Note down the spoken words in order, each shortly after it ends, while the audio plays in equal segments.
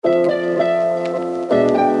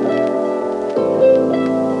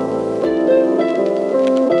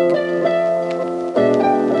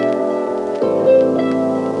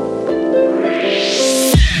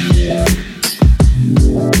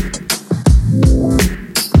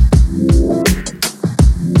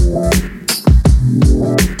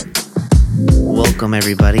Welcome,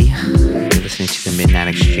 everybody. You're listening to the Midnight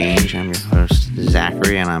Exchange. I'm your host,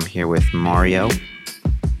 Zachary, and I'm here with Mario.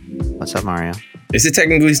 What's up, Mario? Is it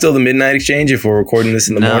technically still the Midnight Exchange if we're recording this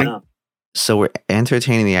in the morning? No. So we're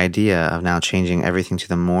entertaining the idea of now changing everything to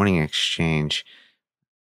the morning exchange.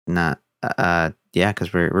 Not,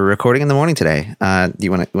 because we're recording in the morning today. Do you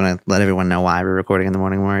want to let everyone know why we're recording in the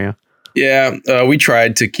morning, Mario? Yeah, we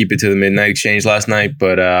tried to keep it to the Midnight Exchange last night,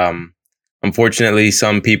 but unfortunately,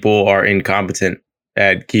 some people are incompetent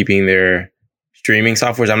at keeping their streaming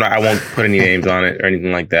softwares. I won't put any names on it or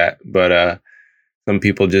anything like that, but some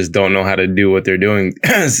people just don't know how to do what they're doing,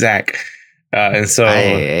 Zach. And so,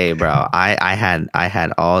 hey, bro, I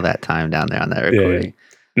had all that time down there on that recording. Yeah.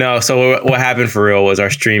 No, so what happened for real was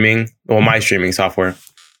my streaming software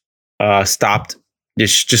stopped,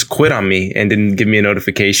 just quit on me and didn't give me a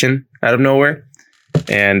notification out of nowhere.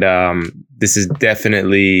 And this is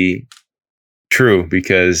definitely true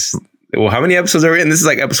because, well, how many episodes are we in? This is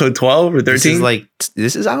like episode 12 or 13? I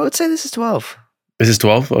would say this is 12. This is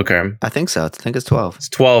 12? Okay. I think so. I think it's 12. It's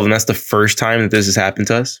 12, and that's the first time that this has happened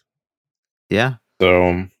to us. Yeah.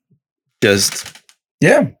 So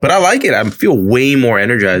but I like it. I feel way more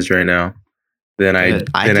energized right now than I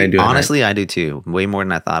do. Honestly, I do too. Way more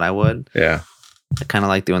than I thought I would. Yeah. I kind of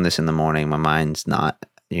like doing this in the morning. My mind's not,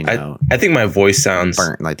 I think my voice sounds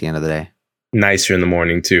burnt like the end of the day. Nicer in the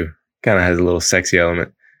morning too. Kind of has a little sexy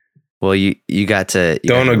element. Well, you got to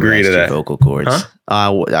don't agree to that vocal cords. Huh? I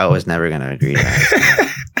was never gonna agree to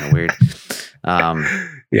that. Kind of weird.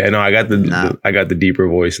 Yeah, no, I got the deeper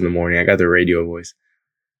voice in the morning. I got the radio voice.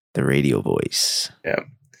 The radio voice. Yeah.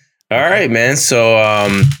 All right, man. So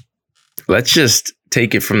let's just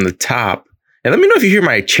take it from the top. And let me know if you hear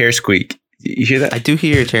my chair squeak. You hear that? I do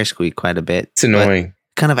hear your chair squeak quite a bit. It's annoying.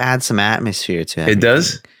 Kind of adds some atmosphere to it. It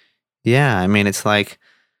does? Yeah. I mean, it's like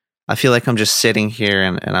I feel like I'm just sitting here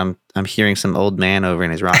and I'm hearing some old man over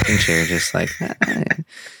in his rocking chair, just like,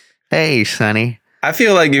 hey, Sonny. I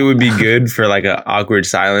feel like it would be good for like an awkward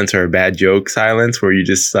silence or a bad joke silence where you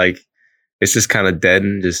just like, it's just kind of dead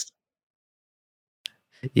and just.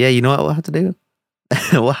 Yeah, you know what we'll have to do?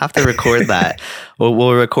 We'll have to record that.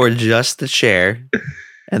 We'll record just the chair,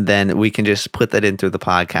 and then we can just put that into the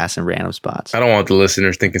podcast in random spots. I don't want the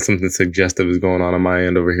listeners thinking something suggestive is going on my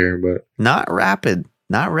end over here, but not rapid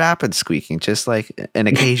squeaking, just like an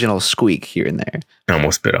occasional squeak here and there. I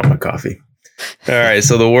almost spit out my coffee. All right,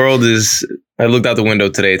 so the world is. I looked out the window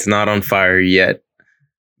today. It's not on fire yet,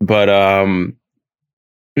 but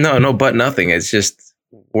no, but nothing. It's just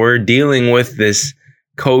we're dealing with this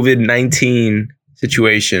COVID-19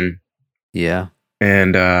 situation. Yeah.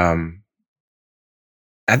 And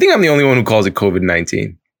I think I'm the only one who calls it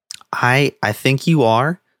COVID-19. I think you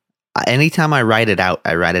are. Anytime I write it out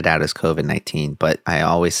as COVID-19, but I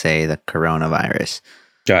always say the coronavirus.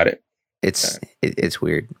 Got it. It's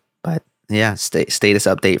weird, but yeah. Status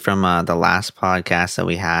update from the last podcast that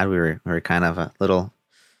we had. We were kind of a little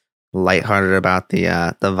lighthearted about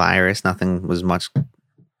the virus. Nothing was much,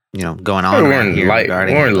 going on. We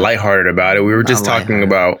weren't lighthearted about it. We were just talking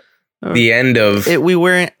about the end of it. We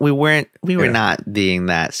were not being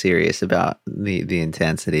that serious about the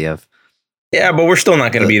intensity of. Yeah, but we're still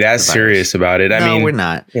not going to be that serious about it. I mean, we're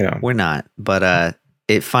not. We're not. But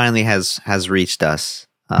it finally has reached us.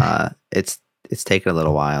 It's taken a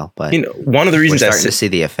little while, but one of the reasons we're starting to see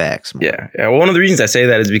the effects more. Yeah. One of the reasons I say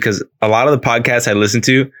that is because a lot of the podcasts I listen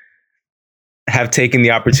to have taken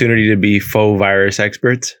the opportunity to be faux virus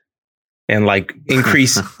experts and like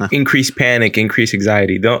increase panic, increase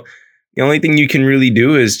anxiety. The only thing you can really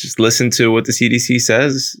do is just listen to what the CDC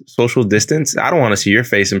says, social distance. I don't want to see your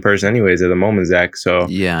face in person anyways at the moment, Zach. So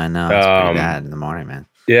yeah, I know. It's pretty bad in the morning, man.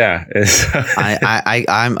 Yeah.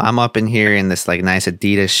 I'm up in here in this like nice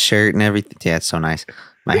Adidas shirt and everything. Yeah, it's so nice.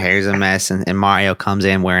 My hair's a mess, and Mario comes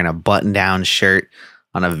in wearing a button-down shirt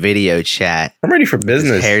on a video chat. I'm ready for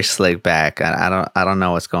business. His hair slicked back. I don't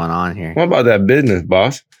know what's going on here. What about that business,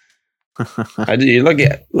 boss?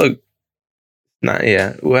 Look. Not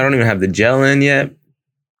yet. Well, I don't even have the gel in yet.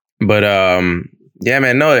 But yeah,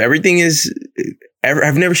 man. No, everything is.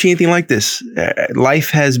 I've never seen anything like this. Life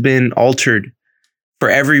has been altered for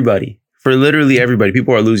everybody. For literally everybody.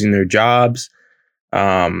 People are losing their jobs.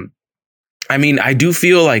 I mean, I do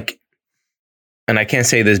feel like, and I can't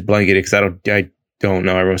say this blanketed because I don't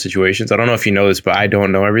know everyone's situations. I don't know if you know this, but I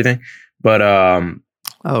don't know everything. But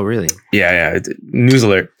oh, really? Yeah. News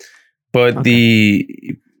alert. But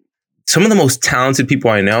okay. Some of the most talented people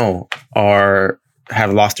I know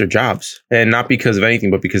have lost their jobs, and not because of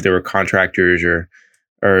anything, but because they were contractors or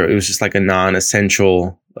it was just like a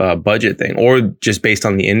non-essential budget thing, or just based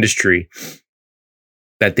on the industry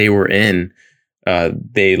that they were in,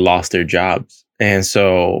 they lost their jobs. And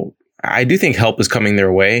so I do think help is coming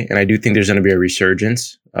their way. And I do think there's going to be a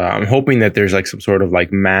resurgence. I'm hoping that there's like some sort of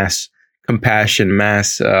like mass compassion,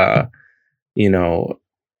 mass, you know,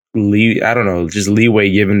 I don't know, just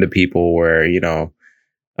leeway given to people where, you know,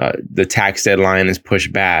 the tax deadline is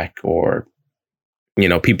pushed back, or, you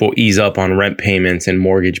know, people ease up on rent payments and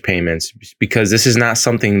mortgage payments, because this is not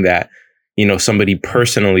something that, you know, somebody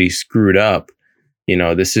personally screwed up. You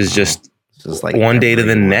know, this is just like one day to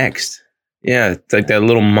the next. Yeah. It's like that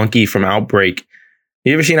little monkey from Outbreak.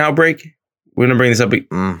 You ever seen Outbreak? We're going to bring this up.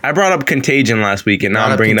 I brought up Contagion last week, and now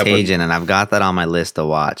I'm bringing Contagion, and I've got that on my list to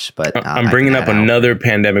watch. But I'm bringing up another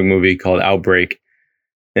pandemic movie called Outbreak.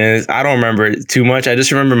 And I don't remember it too much. I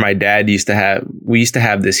just remember my dad we used to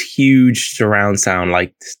have this huge surround sound,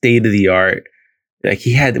 like state of the art. Like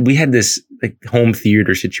we had this like home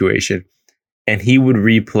theater situation, and he would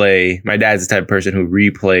replay. My dad's the type of person who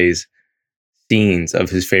replays scenes of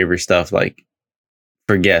his favorite stuff, like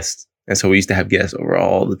for guests. And so we used to have guests over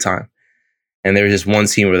all the time. And there was this one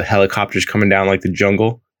scene where the helicopter's coming down like the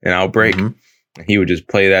jungle in Outbreak. And he would just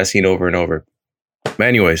play that scene over and over. But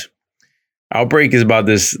anyways, Outbreak is about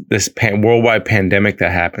this worldwide pandemic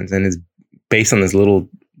that happens, and it's based on this little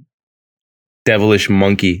devilish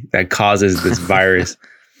monkey that causes this virus.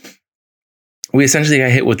 We essentially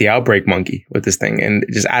got hit with the outbreak monkey with this thing, and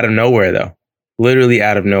just out of nowhere, though, literally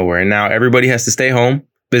out of nowhere. And now everybody has to stay home.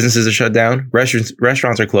 Businesses are shut down.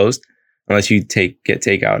 Restaurants are closed unless you get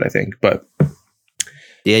takeout, I think. But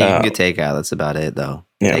yeah, you can get takeout. That's about it, though.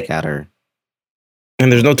 Yeah. Takeout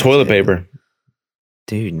and there's no toilet paper.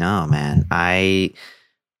 Dude, no, man.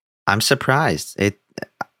 I'm surprised.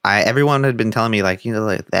 Everyone had been telling me, like, you know,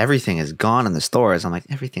 like everything is gone in the stores. I'm like,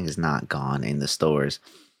 everything is not gone in the stores.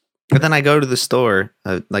 But then I go to the store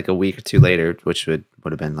like a week or two later, which would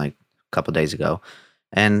have been like a couple days ago,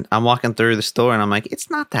 and I'm walking through the store and I'm like, it's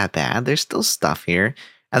not that bad. There's still stuff here.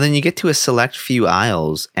 And then you get to a select few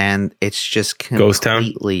aisles and it's just Ghost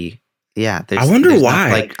town. Yeah, I wonder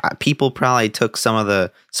why. Like people probably took some of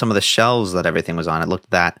the shelves that everything was on. It looked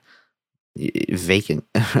that vacant.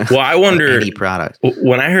 Well, I wonder any product.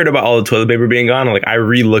 When I heard about all the toilet paper being gone, like I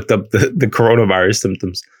re-looked up the coronavirus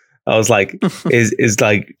symptoms. I was like, is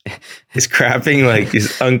crapping like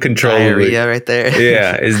is uncontrollably? Diarrhea right there.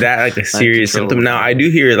 Yeah, is that like a serious symptom? Now I do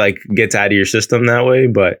hear like gets out of your system that way,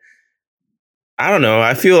 but I don't know.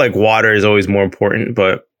 I feel like water is always more important,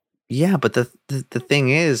 but. Yeah, but the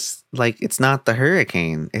thing is, like, it's not the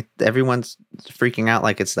hurricane. Everyone's freaking out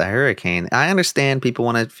like it's the hurricane. I understand people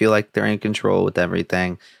want to feel like they're in control with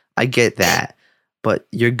everything. I get that. But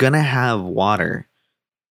you're going to have water,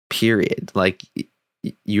 period. Like,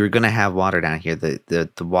 you're going to have water down here. The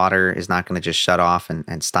water is not going to just shut off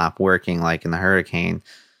and stop working like in the hurricane.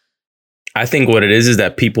 I think what it is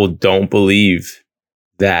that people don't believe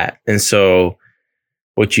that. And so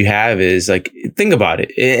what you have is like, think about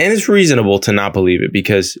it. And it's reasonable to not believe it,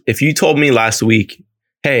 because if you told me last week,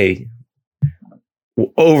 hey,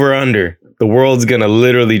 over under, the world's going to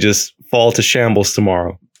literally just fall to shambles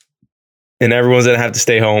tomorrow and everyone's going to have to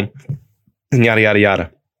stay home and yada, yada,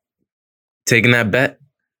 yada. Taking that bet?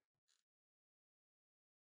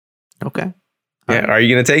 Okay. Yeah. Are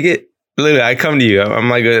you going to take it? Literally, I come to you. I'm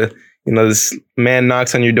like, this man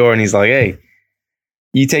knocks on your door and he's like, hey,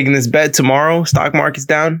 you taking this bet tomorrow? Stock market's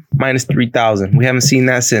down minus 3,000. We haven't seen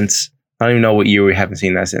that since. I don't even know what year we haven't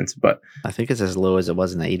seen that since, but I think it's as low as it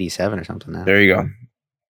was in the 87 or something now. There you go.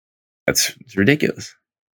 It's ridiculous.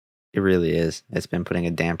 It really is. It's been putting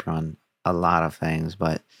a damper on a lot of things,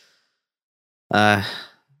 but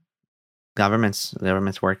government's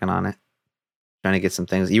working on it, trying to get some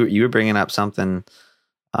things. You were bringing up something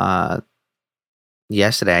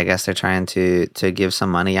yesterday. I guess they're trying to give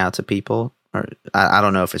some money out to people. Or I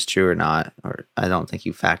don't know if it's true or not, or I don't think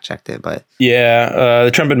you fact checked it, but yeah,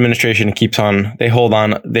 the Trump administration keeps on. They hold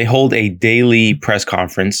a daily press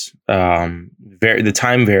conference. The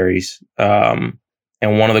time varies, and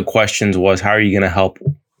one of the questions was, "How are you going to help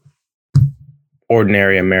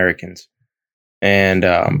ordinary Americans?" And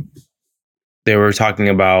they were talking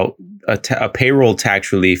about a payroll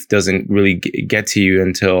tax relief doesn't really get to you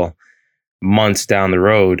until months down the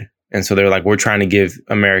road. And so they're like, we're trying to give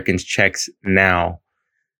Americans checks now.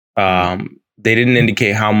 They didn't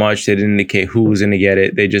indicate how much. They didn't indicate who was going to get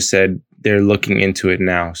it. They just said they're looking into it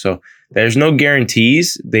now. So there's no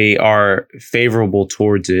guarantees. They are favorable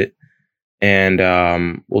towards it. And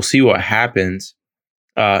we'll see what happens.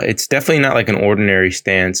 It's definitely not like an ordinary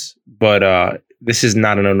stance, but this is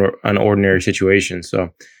not an ordinary situation.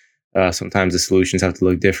 So sometimes the solutions have to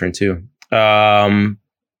look different too.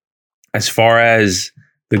 As far as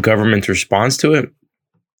the government's response to it,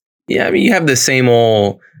 yeah, I mean, you have the same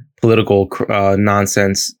old political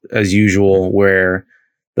nonsense as usual, where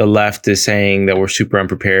the left is saying that we're super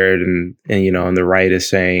unprepared, and the right is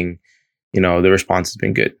saying, the response has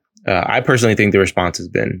been good. I personally think the response has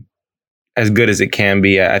been as good as it can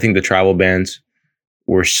be. I think the travel bans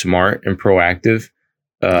were smart and proactive.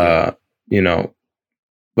 But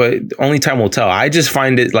only time will tell. I just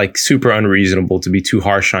find it like super unreasonable to be too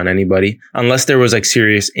harsh on anybody unless there was like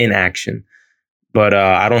serious inaction. But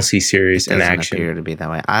I don't see serious inaction. Appear to be that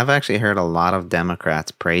way. I've actually heard a lot of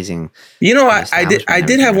Democrats praising. I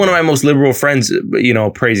did have one of my most liberal friends,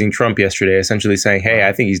 praising Trump yesterday, essentially saying, "Hey,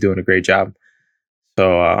 I think he's doing a great job."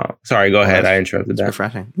 So sorry, go ahead. I interrupted that.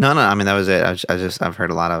 Refreshing. No. I mean, that was it. I've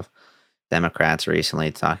heard a lot of Democrats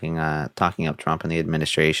recently talking up Trump and the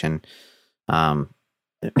administration,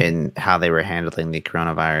 in how they were handling the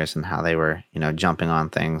coronavirus and how they were, jumping on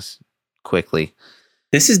things quickly.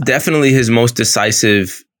 This is definitely his most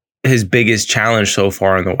decisive, his biggest challenge so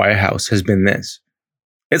far in the White House has been this.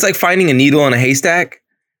 It's like finding a needle in a haystack,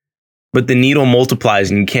 but the needle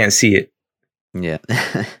multiplies and you can't see it. Yeah.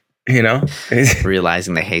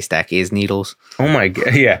 Realizing the haystack is needles. Oh my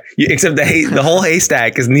God. Yeah. Except the whole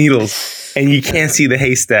haystack is needles and you can't see the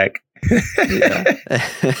haystack. Yeah.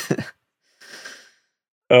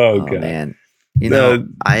 Oh God. Man.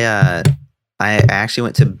 I actually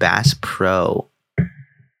went to Bass Pro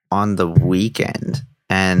on the weekend,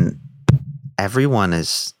 and everyone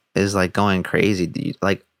is like going crazy.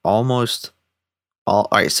 Like almost all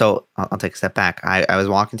right. So I'll take a step back. I was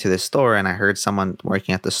walking to this store and I heard someone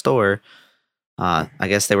working at the store. I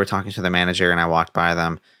guess they were talking to the manager, and I walked by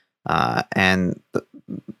them. And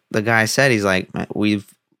the guy said, he's like,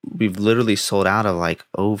 we've literally sold out of like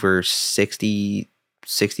over 65%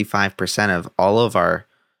 of all of our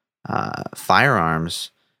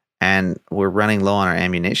firearms, and we're running low on our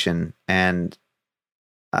ammunition. And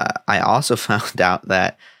I also found out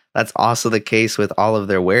that that's also the case with all of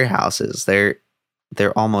their warehouses. They're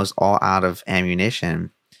almost all out of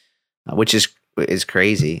ammunition, which is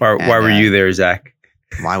crazy. Why were you there, Zach?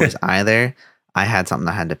 Why was I there? I had something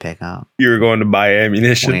I had to pick up. You were going to buy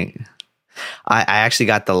ammunition. I actually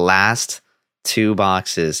got the last 2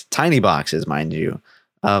 boxes, tiny boxes, mind you,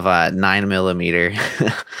 of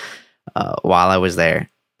 9mm while I was there.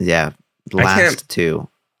 Yeah, last 2.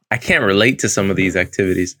 I can't relate to some of these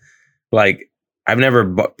activities. Like, I've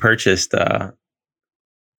never purchased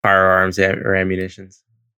firearms or ammunitions.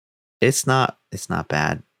 It's not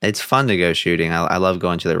bad. It's fun to go shooting. I love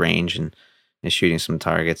going to the range and shooting some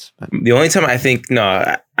targets. But the only time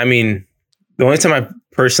the only time I've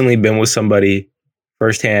personally been with somebody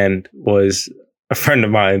firsthand was a friend of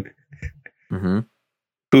mine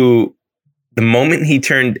who, the moment he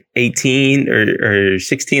turned 18 or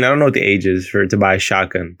 16, I don't know what the age is to buy a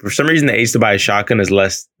shotgun. For some reason, the age to buy a shotgun is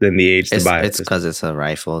less than the age to buy it. It's because it's a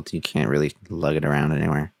rifle. You can't really lug it around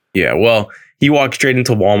anywhere. Yeah, well, he walked straight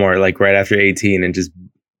into Walmart like right after 18 and just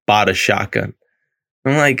bought a shotgun.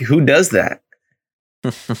 I'm like, who does that?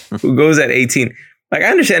 Who goes at 18? Like, I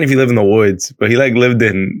understand if you live in the woods, but he like lived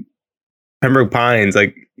in Pembroke Pines,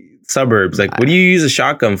 like suburbs. Like, what do you use a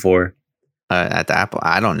shotgun for? At the Apple,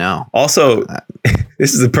 I don't know. Also,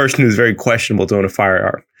 this is a person who's very questionable to own a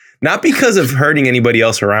firearm. Not because of hurting anybody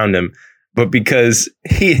else around him, but because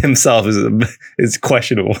he himself is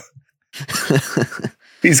questionable.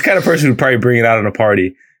 He's the kind of person who'd probably bring it out on a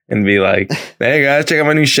party and be like, "Hey guys, check out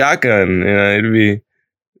my new shotgun." It'd be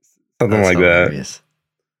something like hilarious.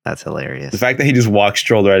 That's hilarious. The fact that he just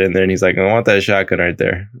strolled right in there and he's like, "I want that shotgun right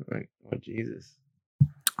there." I'm like, oh Jesus.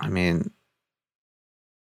 I mean,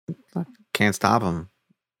 can't stop him.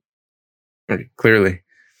 Clearly.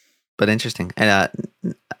 But interesting. And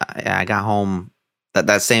I got home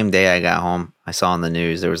that same day. I got home, I saw on the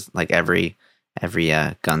news there was like every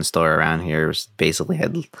gun store around here basically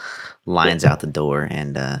had lines out the door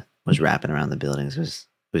and was wrapping around the buildings. It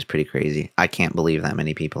was pretty crazy. I can't believe that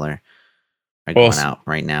many people are going out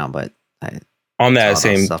right now. But on that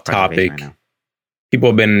same topic, right, people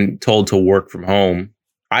have been told to work from home.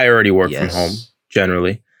 I already work from home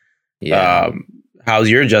generally. Yeah. How's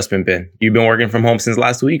your adjustment been? You've been working from home since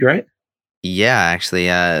last week, right? Yeah, actually,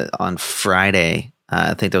 on Friday,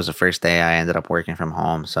 I think that was the first day I ended up working from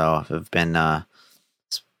home. So I've been.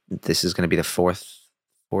 This is going to be the fourth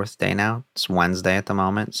day now. It's Wednesday at the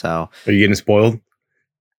moment. So are you getting spoiled?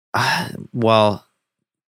 Well,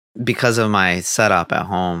 because of my setup at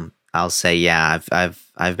home, I'll say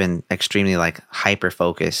I've been extremely like hyper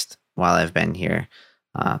focused while I've been here.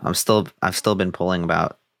 I've still been pulling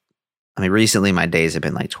about. I mean, recently my days have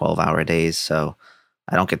been like 12-hour days, so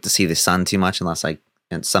I don't get to see the sun too much unless I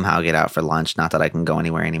and somehow get out for lunch. Not that I can go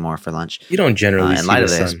anywhere anymore for lunch. You don't generally in see light the of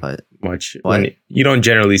this, sun but much. what? You don't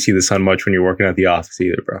generally see the sun much when you're working at the office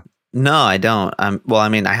either, bro. No, I don't. Well, I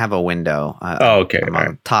mean, I have a window. Okay. I'm on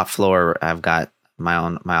the top floor. I've got my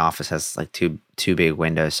office has like two big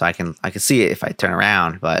windows, so I can see it if I turn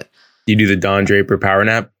around. But You do the Don Draper power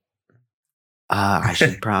nap? I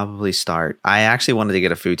should probably start. I actually wanted to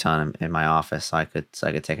get a futon in my office so I could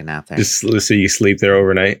take a nap there. Just so you sleep there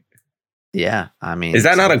overnight? Yeah, I mean, Is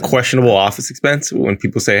that not a questionable office expense when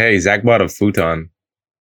people say, "Hey, Zach bought a futon"?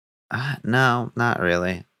 No, not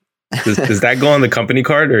really. Does that go on the company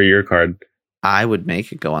card or your card? I would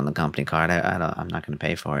make it go on the company card. I'm not going to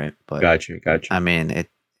pay for it. But Gotcha. I mean,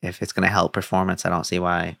 if it's going to help performance, I don't see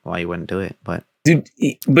why you wouldn't do it. But dude,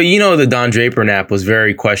 but the Don Draper nap was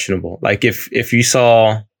very questionable. Like if you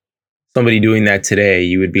saw somebody doing that today,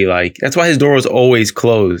 you would be like, that's why his door was always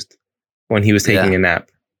closed when he was taking a nap.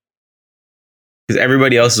 Because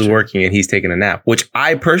everybody else is working and he's taking a nap, which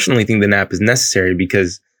I personally think the nap is necessary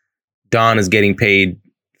because Don is getting paid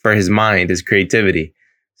for his mind, his creativity.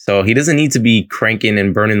 So he doesn't need to be cranking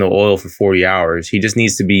and burning the oil for 40 hours. He just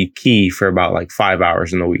needs to be key for about like 5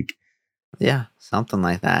 hours in the week. Yeah, something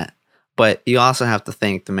like that. But you also have to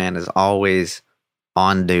think the man is always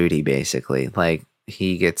on duty, basically. Like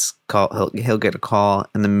he gets called, he'll get a call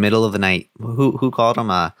in the middle of the night. Who called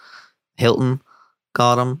him? Hilton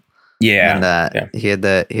called him. Yeah. And he had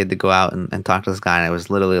to go out and talk to this guy, and it was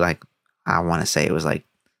literally like, I want to say it was like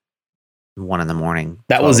 1 a.m.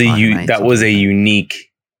 That was a unique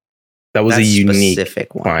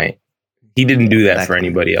specific one. Client. He didn't do that for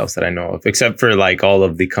anybody else that I know of, except for like all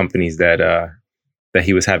of the companies that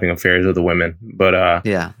he was having affairs with the women. But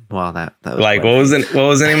yeah, well, that was like what was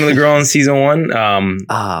the name of the girl in season 1?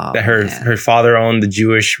 That her father owned the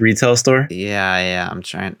Jewish retail store. Yeah. I'm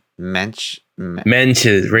trying Mensch.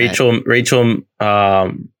 Rachel.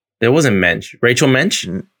 It wasn't Mensch. Rachel Mensch.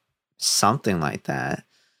 Something like that.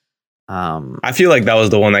 I feel like that was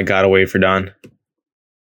the one that got away for Don.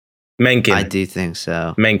 Mencken. I do think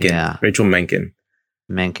so. Mencken. Yeah. Rachel Mencken.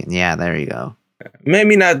 Mencken. Yeah, there you go.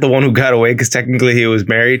 Maybe not the one who got away because technically he was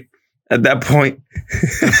married at that point.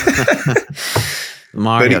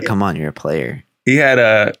 Mario, come on, you're a player. He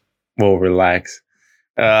had relax.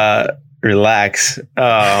 Relax.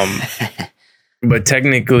 But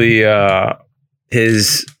technically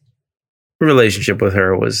his relationship with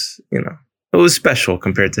her was, it was special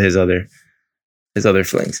compared to his other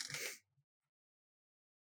flings.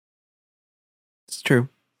 It's true.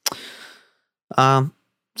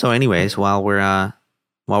 So anyways, while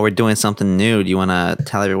we're doing something new, do you want to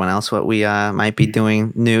tell everyone else what we might be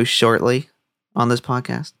doing new shortly on this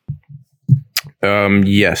podcast?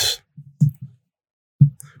 Yes.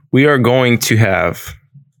 We are going to have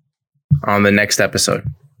on the next episode.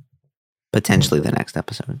 Potentially the next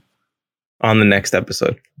episode. On the next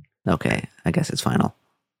episode. Okay, I guess it's final.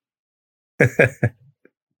 We're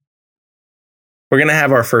going to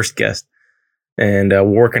have our first guest and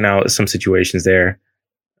working out some situations there.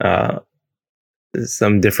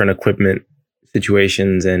 Some different equipment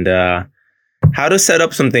situations and how to set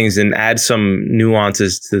up some things and add some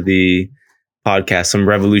nuances to the podcast, some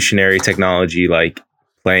revolutionary technology like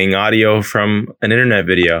playing audio from an internet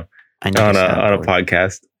video on a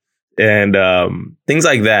podcast and things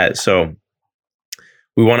like that. So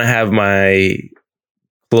we want to have my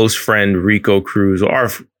close friend Rico Cruz, or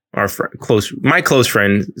my close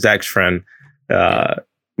friend Zach's friend.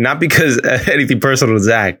 Not because anything personal to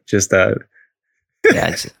Zach, just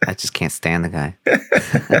yeah, I just can't stand the guy.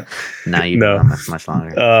 Now you know much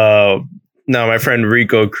longer. No, my friend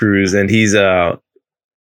Rico Cruz, and he's one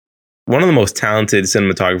of the most talented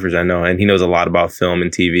cinematographers I know, and he knows a lot about film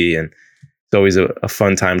and TV, and it's always a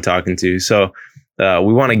fun time talking to. So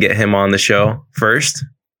we want to get him on the show first.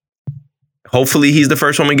 Hopefully, he's the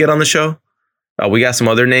first one we get on the show. We got some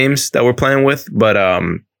other names that we're playing with, but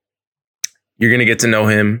you're going to get to know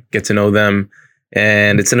him, get to know them.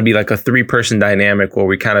 And it's going to be like a 3-person dynamic where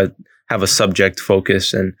we kind of have a subject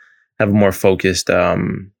focus and have a more focused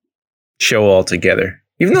show all together.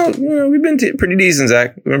 Even though we've been pretty decent,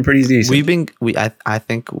 Zach. We've been pretty decent. I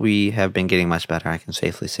think we have been getting much better. I can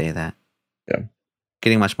safely say that. Yeah.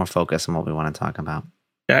 Getting much more focused on what we want to talk about.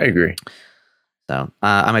 Yeah, I agree. So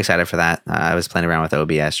I'm excited for that. I was playing around with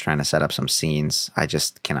OBS trying to set up some scenes. I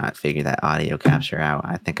just cannot figure that audio capture out.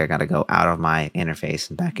 I think I got to go out of my interface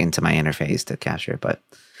and back into my interface to capture it. But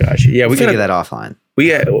gotcha. Yeah, we figure that offline.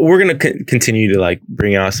 We're gonna continue to like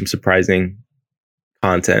bring out some surprising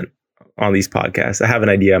content on these podcasts. I have an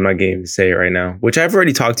idea. I'm not going to say it right now, which I've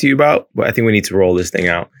already talked to you about. But I think we need to roll this thing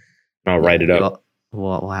out. And I'll write it up.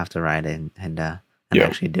 We'll have to write it and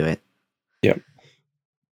actually do it. Yep.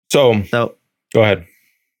 So So go ahead.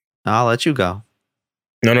 I'll let you go.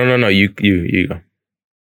 No. You go.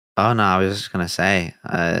 Oh no, I was just gonna say,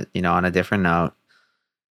 on a different note,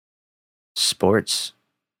 sports.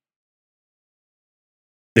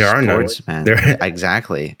 There are none. Sports, man. There.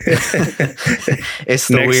 Exactly. It's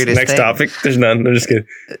the weirdest next thing. topic. There's none. I'm just kidding.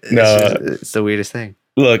 No. It's the weirdest thing.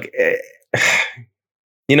 Look,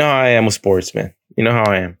 you know how I am with sports, man. You know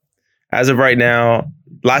how I am. As of right now,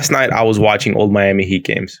 last night I was watching old Miami Heat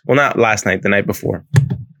games. Well, not last night, the night before.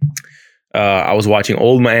 I was watching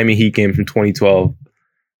old Miami Heat games from 2012.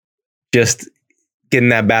 Just getting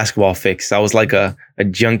that basketball fix. I was like a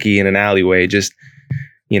junkie in an alleyway. Just,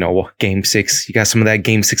 game 6. You got some of that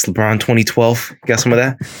game 6 LeBron 2012. You got some of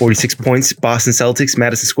that? 46 points, Boston Celtics,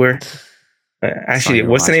 Madison Square. Actually,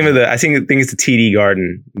 what's the name of I think it's the TD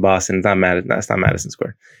Garden, Boston. It's not Madison. That's not Madison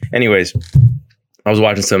Square. Anyways, I was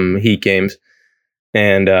watching some Heat games,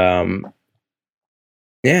 and the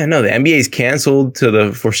NBA is canceled to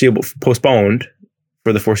the postponed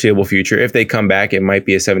for the foreseeable future. If they come back, it might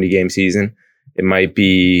be a 70-game season. It might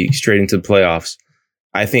be straight into the playoffs.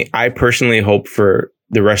 I personally hope for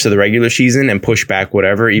the rest of the regular season and push back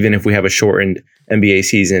whatever, even if we have a shortened NBA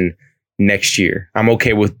season next year. I'm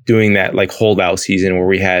okay with doing that like holdout season where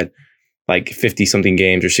we had like 50 something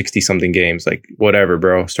games or 60 something games, like whatever,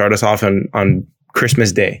 bro. Start us off on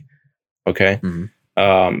Christmas Day. Okay.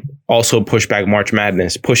 Mm-hmm. Also push back March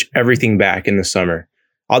Madness, push everything back in the summer.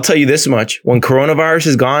 I'll tell you this much: when coronavirus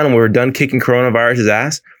is gone and we're done kicking coronavirus's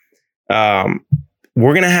ass,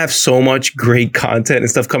 we're going to have so much great content and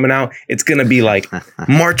stuff coming out. It's going to be like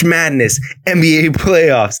March Madness, NBA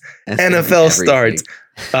playoffs, NFL starts,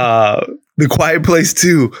 The Quiet Place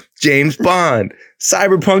 2, James Bond,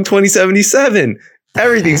 Cyberpunk 2077.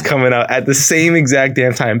 Everything's coming out at the same exact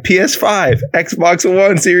damn time. PS5, Xbox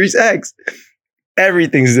One, Series X.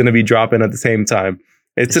 Everything's going to be dropping at the same time.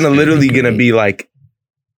 It's literally going to be like,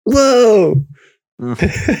 whoa.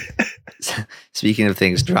 Speaking of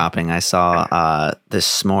things dropping, I saw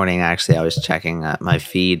this morning, actually, I was checking my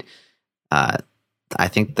feed. I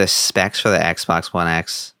think the specs for the Xbox One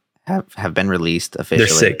X have been released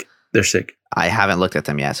officially. They're sick. I haven't looked at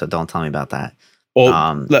them yet, so don't tell me about that.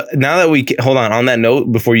 Well, now that hold on that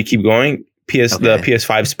note, before you keep going, the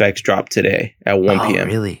PS5 specs dropped today at 1 p.m.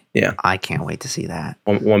 Really? Yeah. I can't wait to see that.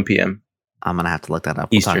 1 p.m. I'm going to have to look that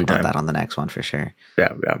up. Eastern We'll talk about time. that on the next one for sure.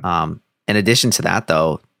 Yeah. In addition to that,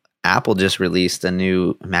 though, Apple just released a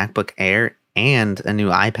new MacBook Air and a new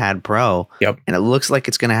iPad Pro. Yep. And it looks like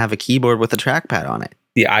it's going to have a keyboard with a trackpad on it.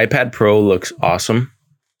 The iPad Pro looks awesome.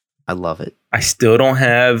 I love it. I still don't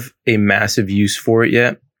have a massive use for it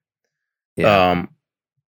yet. Yeah.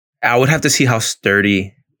 I would have to see how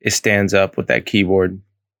sturdy it stands up with that keyboard.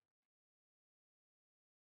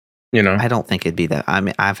 I don't think it'd be that. I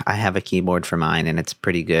mean, I have a keyboard for mine, and it's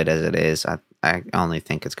pretty good as it is. I only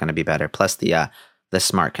think it's going to be better. Plus, the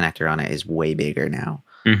smart connector on it is way bigger now.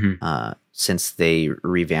 Mm-hmm. Since they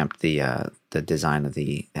revamped the design of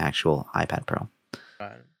the actual iPad Pro.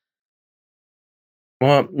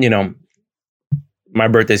 Well, my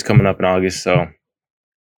birthday's coming up in August, so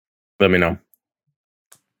let me know.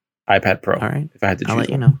 iPad Pro. All right. If I had to choose, I'll let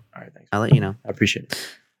you know. All right, thanks. I'll let you know. I appreciate it.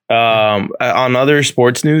 On other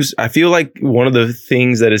sports news, I feel like one of the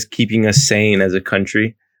things that is keeping us sane as a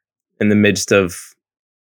country in the midst of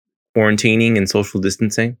quarantining and social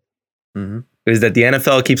distancing is that the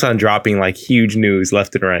NFL keeps on dropping like huge news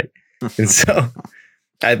left and right. And so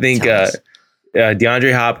I think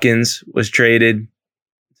DeAndre Hopkins was traded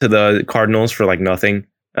to the Cardinals for like nothing.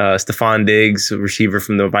 Stephon Diggs, a receiver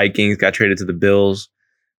from the Vikings, got traded to the Bills.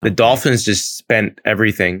 The Dolphins just spent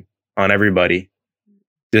everything on everybody.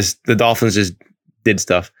 The Dolphins just did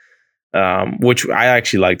stuff, which I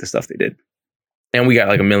actually like the stuff they did. And we got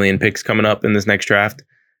like 1 million picks coming up in this next draft.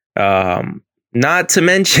 Not to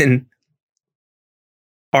mention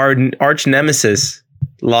our arch nemesis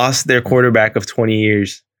lost their quarterback of 20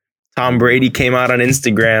 years. Tom Brady came out on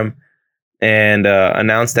Instagram and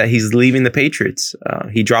announced that he's leaving the Patriots.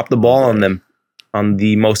 He dropped the ball on them on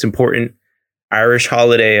the most important Irish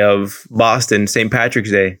holiday of Boston, St.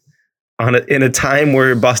 Patrick's Day, in a time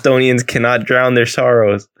where Bostonians cannot drown their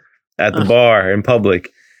sorrows at the bar in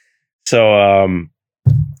public. So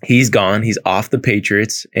he's gone. He's off the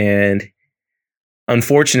Patriots. And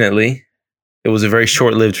unfortunately, it was a very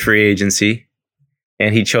short-lived free agency.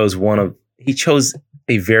 And he chose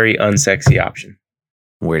a very unsexy option.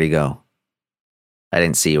 Where'd he go? I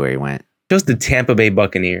didn't see where he went. Chose the Tampa Bay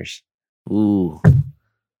Buccaneers. Ooh.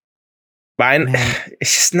 But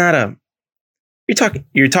it's just not a...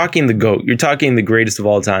 You're talking the GOAT. You're talking the greatest of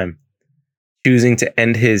all time. Choosing to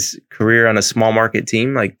end his career on a small market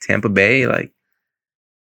team like Tampa Bay. Like,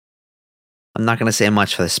 I'm not gonna say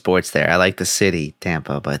much for the sports there. I like the city,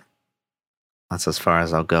 Tampa, but that's as far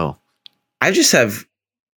as I'll go. I just have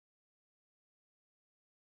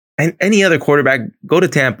any other quarterback go to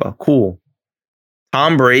Tampa. Cool.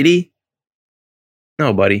 Tom Brady?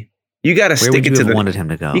 No, buddy. You got to stick it to the. Wanted him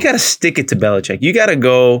to go. You got to stick it to Belichick. You got to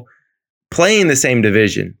go play in the same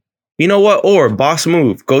division. You know what? Or boss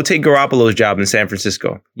move. Go take Garoppolo's job in San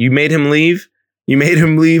Francisco. You made him leave. You made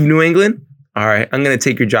him leave New England. All right, I'm gonna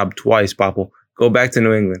take your job twice, Popple. Go back to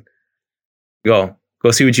New England. Go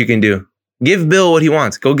see what you can do. Give Bill what he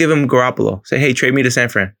wants. Go give him Garoppolo. Say, hey, trade me to San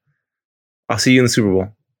Fran. I'll see you in the Super Bowl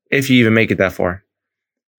if you even make it that far.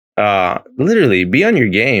 Literally, be on your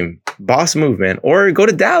game. Boss move, man. Or go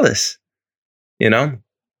to Dallas. You know?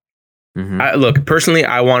 Mm-hmm. Look, personally,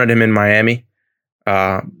 I wanted him in Miami.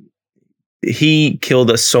 He killed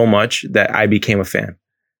us so much that I became a fan.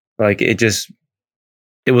 Like, it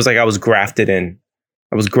was like I was grafted in.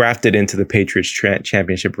 I was grafted into the Patriots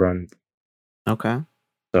championship run. Okay.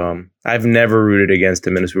 So I've never rooted against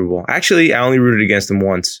him in a Super Bowl. Actually, I only rooted against him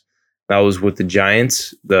once. That was with the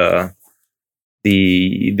Giants. The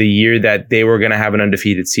year that they were going to have an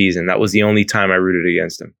undefeated season. That was the only time I rooted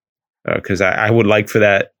against him. Because I would like for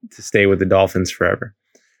that to stay with the Dolphins forever.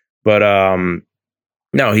 But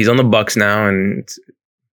no, he's on the Bucs now, and it's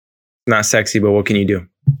not sexy. But what can you do?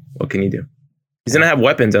 What can you do? He's going to have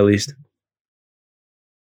weapons at least.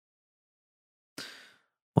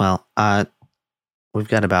 Well, we've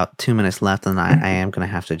got about 2 minutes left, and I am going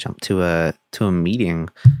to have to jump to a meeting.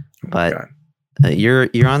 But you're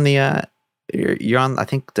on the you're on, I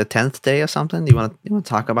think, the 10th day or something. Do you want to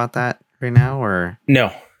talk about that right now, or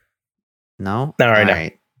no? Not right now. All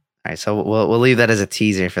right. So we'll leave that as a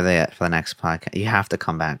teaser for the next podcast. You have to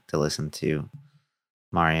come back to listen to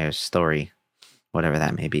Mario's story, whatever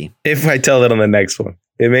that may be. If I tell it on the next one,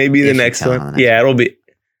 it may be the next one. Yeah, it'll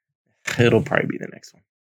probably be the next one.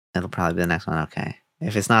 It'll probably be the next one. Okay.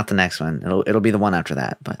 If it's not the next one, it'll be the one after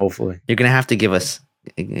that. But hopefully, you're gonna have to give us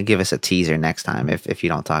a teaser next time if you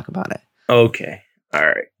don't talk about it. Okay. All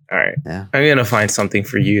right. Yeah. I'm gonna find something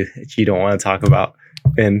for you that you don't want to talk about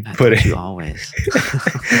and put it. You always.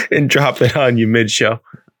 And drop it on you mid-show.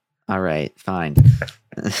 All right. Fine.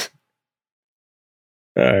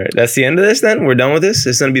 All right. That's the end of this. Then we're done with this.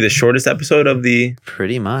 It's gonna be the shortest episode of the.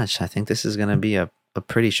 Pretty much. I think this is gonna be a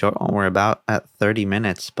pretty short one. We're about at 30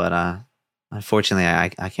 minutes, but unfortunately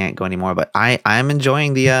I can't go anymore. But I'm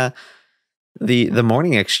enjoying the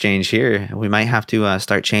morning exchange here. We might have to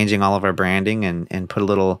start changing all of our branding and put a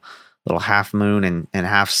little half moon and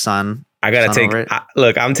half sun. I gotta take.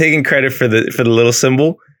 Look, I'm taking credit for the little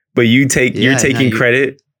symbol, but you're taking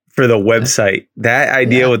credit for the website. That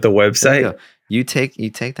idea with the website. You take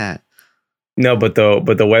that. No, but the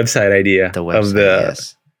website idea of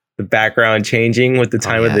the background changing with the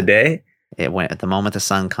time of the day. It went at the moment the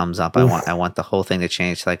sun comes up. I want the whole thing to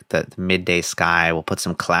change to like the midday sky. We'll put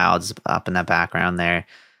some clouds up in the background there.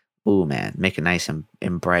 Ooh, man, make it nice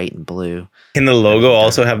and bright and blue. Can the logo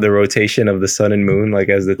also have the rotation of the sun and moon, like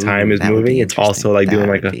as the time is moving? It's also like doing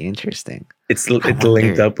like interesting. It's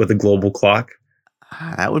linked up with a global clock.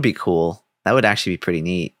 That would be cool. That would actually be pretty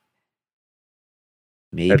neat.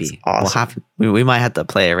 Maybe. That's awesome. We might have to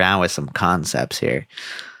play around with some concepts here.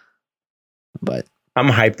 But I'm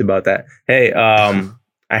hyped about that. Hey,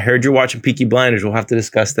 I heard you're watching Peaky Blinders. We'll have to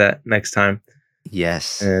discuss that next time.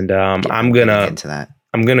 Yes. And I'm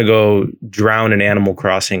gonna go drown in Animal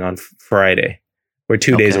Crossing on Friday. We're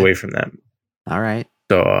 2 days away from that. All right.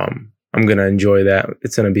 So I'm gonna enjoy that.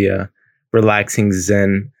 It's gonna be a relaxing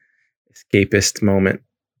Zen escapist moment.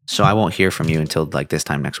 So I won't hear from you until like this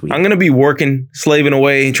time next week. I'm gonna be working, slaving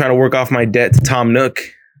away, trying to work off my debt to Tom Nook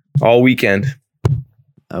all weekend.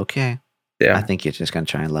 Okay. Yeah. I think you're just going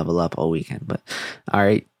to try and level up all weekend, but all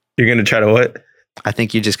right. You're going to try to what? I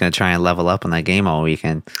think you're just going to try and level up on that game all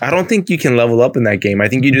weekend. I don't think you can level up in that game. I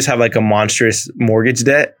think you just have like a monstrous mortgage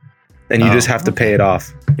debt and you just have to pay it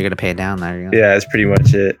off. You're going to pay it down there. Yeah, that's pretty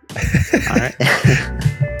much it. All right.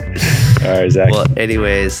 All right, Zach. Well,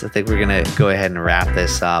 anyways, I think we're going to go ahead and wrap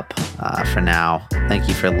this up for now. Thank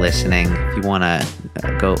you for listening. If you want to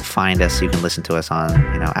go find us, you can listen to us on,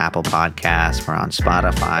 Apple Podcasts. We're on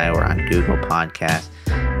Spotify. We're on Google Podcasts.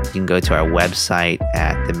 You can go to our website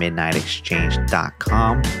at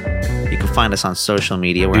themidnightexchange.com. You can find us on social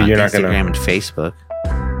media. We're on Instagram and Facebook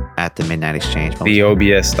at The Midnight Exchange. The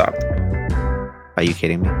OBS stopped. Are you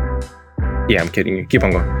kidding me? Yeah, I'm kidding you. Keep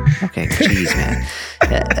on going. Okay, jeez, man.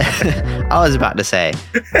 I was about to say,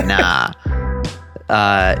 nah.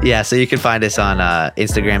 Yeah, so you can find us on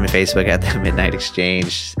Instagram and Facebook at the Midnight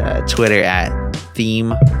Exchange, Twitter at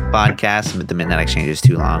Theme Podcast. The Midnight Exchange is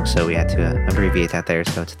too long, so we had to abbreviate that there.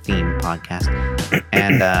 So it's Theme Podcast.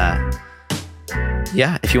 And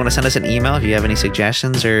yeah, if you want to send us an email, if you have any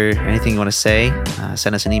suggestions or anything you want to say,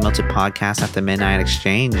 send us an email to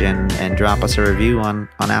podcast@the-midnight-exchange and drop us a review on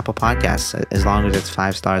Apple Podcasts, as long as it's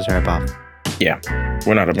 5 stars or above. Yeah,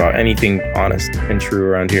 we're not about anything honest and true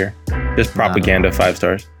around here. Just propaganda, 5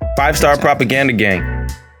 stars. 5-star propaganda gang.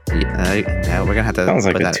 Yeah, we're gonna have to. Sounds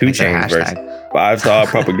like a 2 Chainz verse. 5-star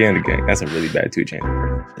propaganda gang. That's a really bad 2 Chainz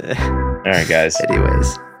verse. All right, guys.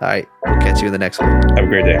 Anyways, all right, we'll catch you in the next one. Have a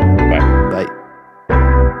great day. Bye. Bye.